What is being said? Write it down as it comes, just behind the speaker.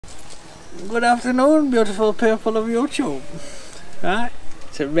Good afternoon, beautiful people of YouTube. Right,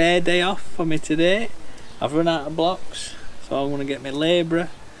 it's a rare day off for me today. I've run out of blocks, so I'm going to get my labourer.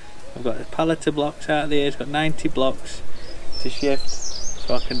 I've got a pallet of blocks out there. It's got 90 blocks to shift,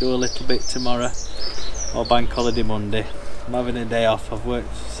 so I can do a little bit tomorrow or bank holiday Monday. I'm having a day off. I've worked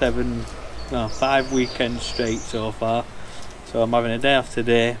 5 weekends straight so far, so I'm having a day off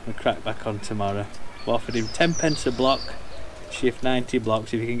today. We'll crack back on tomorrow. I've offered him 10 pence a block, shift 90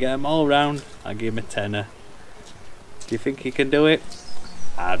 blocks. If you can get them all round, I'll give him a tenner. Do you think he can do it?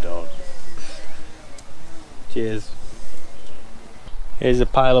 I don't. Cheers. Here's a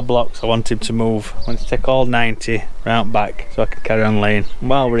pile of blocks I want him to move. I want to take all 90 round back so I can carry on laying. And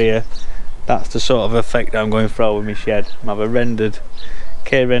while we're here, that's the sort of effect I'm going for with my shed. I have a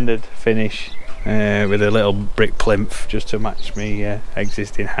K-rendered finish with a little brick plinth just to match my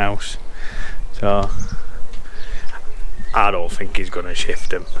existing house. So I don't think he's going to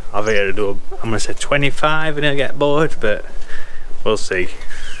shift them. I've here to do, I'm going to say 25 and he'll get bored, but we'll see.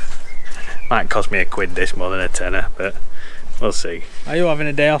 Might cost me £1 this more than a tenner, but we'll see. Are you having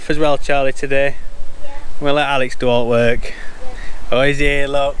a day off as well, Charlie, today? Yeah. We'll let Alex do all the work. Yeah. Oh, he's here,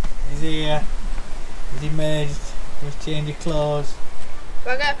 look. He's here. He's emerged. He's changed your clothes.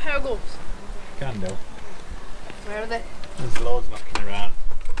 Do I get a pair of gloves? Can do. Where are they? There's loads knocking around.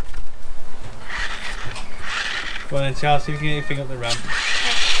 Go on then, Charles, see if you can get your thing up the ramp.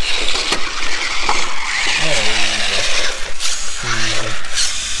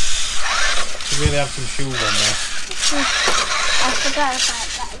 You really have some shoes on there. I forgot about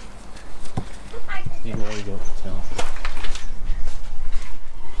that. You can go tell.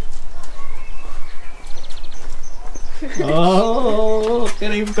 Oh, look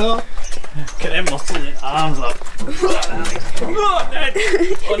at him go. Look at them muscles in his arms up.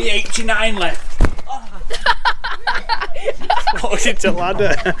 Only 89 left. What's it to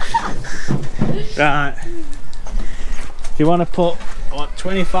ladder? Right. If you want to put, I want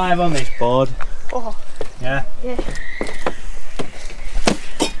 25 on this board. Oh. Yeah? Yeah.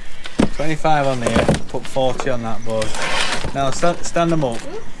 25 on there, put 40 on that board. Now stand them up.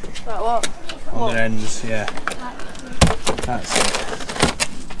 Like what? On their ends, yeah. That's it.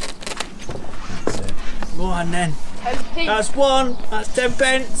 That's it. Go on then. That's one. That's 10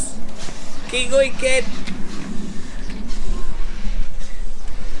 pence. Keep going, kid.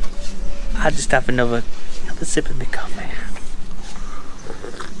 I'll just have another sip of my coffee.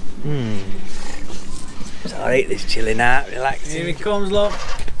 It's alright, this chilling out, relaxing. Here he comes, look.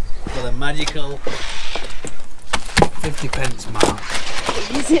 For the magical 50 pence mark.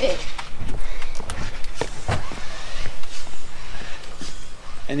 Is it?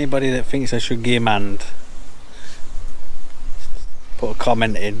 Anybody that thinks I should give him a hand, put a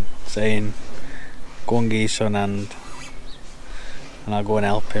comment in saying go and give your son a hand and I'll go and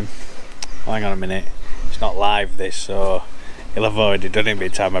help him. Oh, hang on a minute, it's not live this, so he'll have already done it by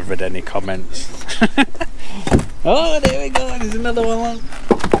the time I've read any comments. Oh, there we go, there's another one.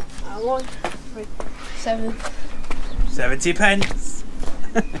 I want 7. 70 pence.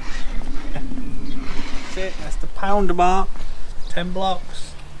 That's it, that's the pound mark. 10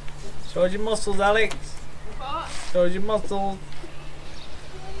 blocks. Shows your muscles, Alex. What? Shows your muscles.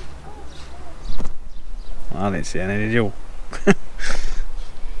 I didn't see any, did you?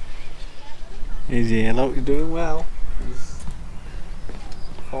 He's here, look, he's doing well. He's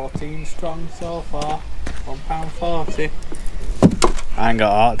 14 strong so far. £1.40. I ain't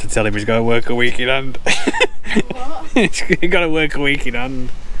got heart to tell him he's got to work a week in hand. What? He's got to work a week in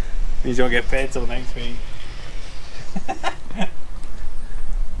hand. He's going to get paid till next week.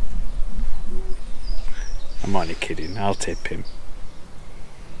 I'm only kidding, I'll tip him.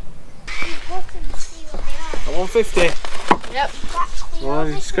 150. Yep. Oh,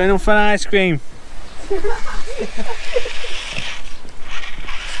 he's just going on for an ice cream.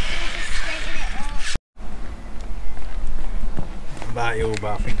 About you,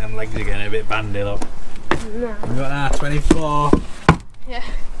 but I think them legs are getting a bit bandy, look. No. We've got R24. Yeah.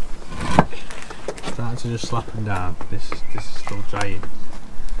 Starting to just slap them down. This is still drying.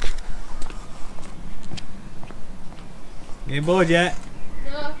 You bored yet?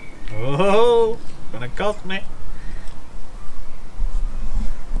 No. Oh, it's gonna cost me.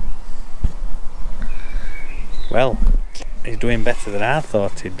 Well, he's doing better than I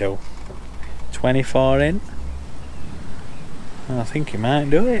thought he'd do. 24 in. I think he might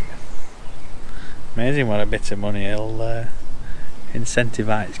do it. Amazing what a bit of money he'll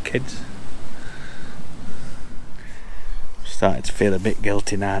incentivise kids. Starting to feel a bit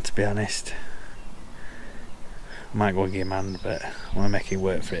guilty now, to be honest. I might go and give him a hand, but I want to make him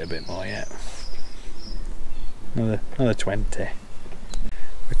work for it a bit more yet. Another 20.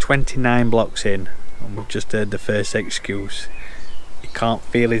 We're 29 blocks in and we've just heard the first excuse. He can't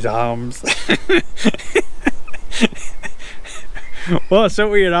feel his arms. What's up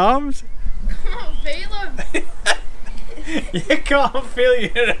with your arms? I can't feel them. You can't feel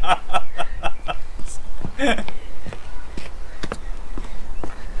your arms.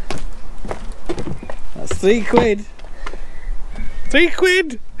 That's £3.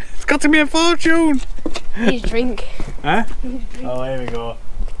 £3! It's got to be a fortune! Please drink. Huh? Oh, here we go.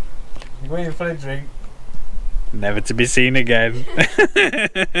 You're waiting for a drink. Never to be seen again.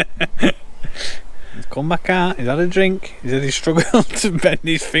 He's come back out, he's had a drink. He said he struggled to bend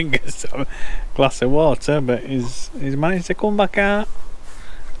his fingers to have a glass of water, but he's managed to come back out.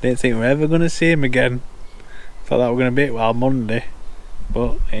 Didn't think we're ever going to see him again. Thought that were going to be it well Monday.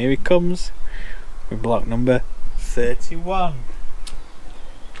 But here he comes with block number 31.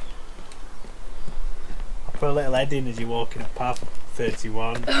 I'll put a little head in as you're walking up path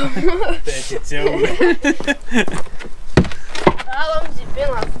 31, 32. How long has it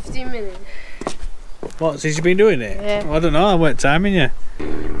been? Like 15 minutes. What, since you've been doing it? Yeah. Well, I don't know, I weren't timing you.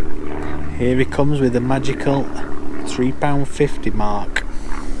 Here he comes with the magical £3.50 mark.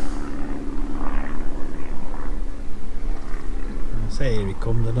 I say here he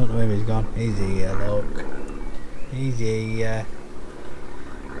comes, I don't know where he's gone. He's here, look. He's here.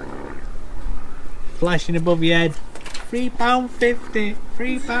 Flashing above your head. £3.50.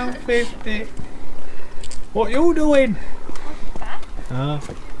 £3.50. What you doing? Oh,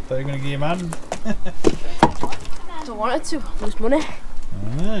 thought you were going to give him a hand. I don't want it to lose money.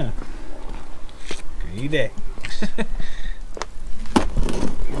 Ah, greedy.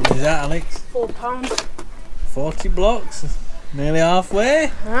 What is that, Alex? £4. 40 blocks, nearly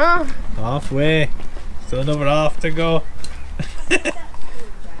halfway. Ah. Halfway, still another half to go.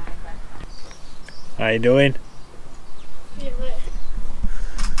 How you doing?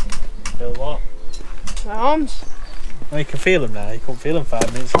 Feel what? My arms. Oh, you can feel them now. You couldn't feel them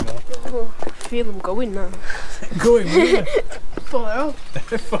 5 minutes ago. Oh, I feel them going now. Going where? Falling off.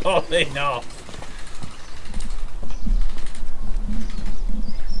 Falling off.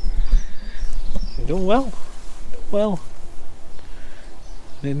 You're doing well. Doing well.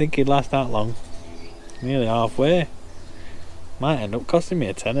 Didn't think it'd last that long. Nearly halfway. Might end up costing me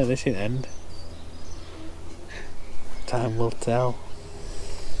a tenner this in the end. Time will tell.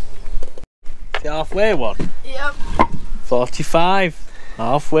 The halfway one? Yep. 45.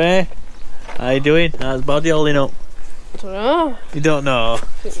 Halfway. How you doing? How's body holding up? Don't know. You don't know?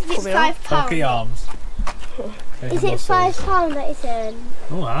 It's It's £5. Look at your arms. Is it £5 that it's in?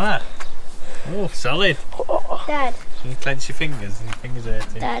 Oh, ah. Oh, solid. Dad, Can you clench your fingers and your fingers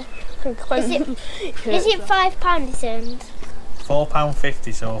hurting? Dad. Is Is it £5 it's in?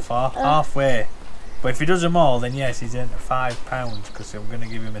 £4.50 so far. Halfway. But if he does them all, then yes, he's in £5 because I'm going to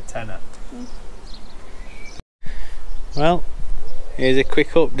give him a tenner. Well, here's a quick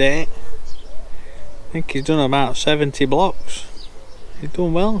update. I think he's done about 70 blocks. He's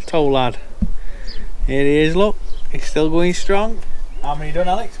done well, tall lad. Here he is, look. He's still going strong. How many done,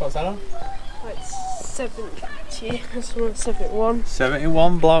 Alex? What's that on? like 70. This one's 71.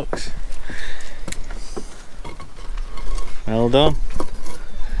 71 blocks. Well done.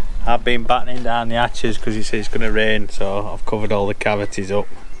 I've been battening down the hatches because it's going to rain, so I've covered all the cavities up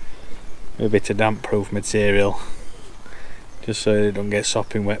with a bit of damp proof material just so it don't get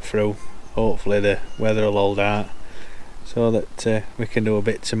sopping wet through. Hopefully the weather will hold out so that we can do a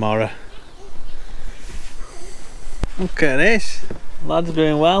bit tomorrow. Look at this, lads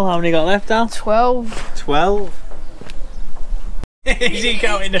doing well. How many got left, Al? 12. 12. Is he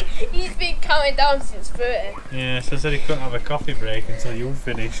counting down? He's been counting down since 30. Yeah, so I said he couldn't have a coffee break until you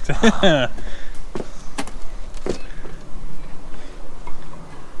finished. 10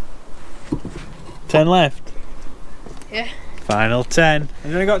 left? Yeah. Final 10. Have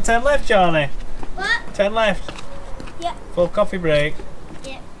you only got 10 left, Charlie? What? 10 left? Yeah. Full coffee break.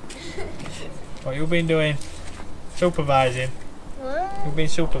 Yeah. What you been doing? Supervising. What? You've been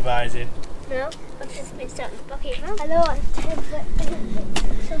supervising. No, I've just been starting the bucket. Hello, I'm 10, but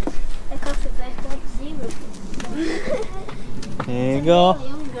a coffee break was 0. Here you go.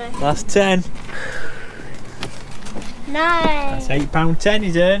 That's 10. Nice. That's £8.10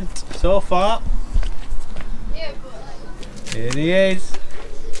 he's earned so far. Yeah, but like... Here he is.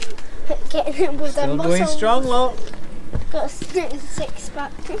 Getting it with Still the going muscles. strong, look. Got a six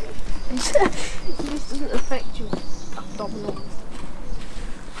pack. This doesn't affect you abdominal.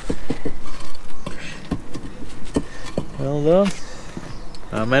 Well done.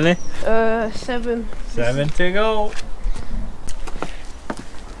 How many? 7. 7 to go.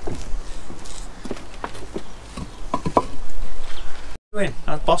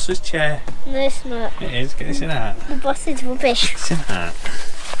 That's boss's chair. No, it's not. It is. Get this in out. The boss is rubbish. It's in out.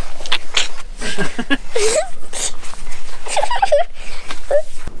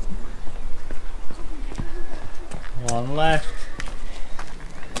 One left.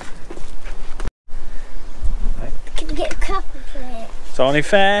 Can we get a coffee plate? It's only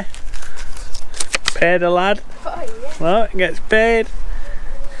fair. Pay the lad. Oh, yeah. Well, it gets paid.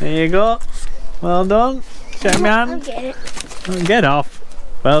 There you go. Well done. Shake my I'm hand. getting it. Oh, get off.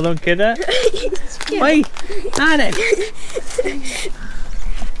 Well done, kiddo. Wait. Hi then.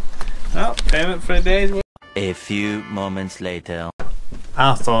 Oh, payment for a day's work. A few moments later.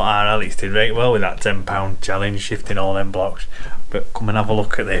 I thought our Alex did very well with that £10 challenge, shifting all them blocks. But come and have a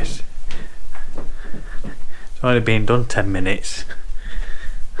look at this. It's only been done 10 minutes.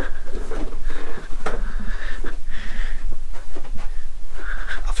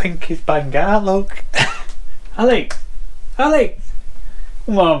 I think he's bang out, look. Alex! Alex!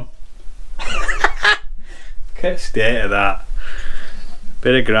 Come on. Get state of that.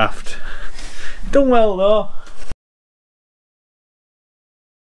 Bit of graft. Done well though.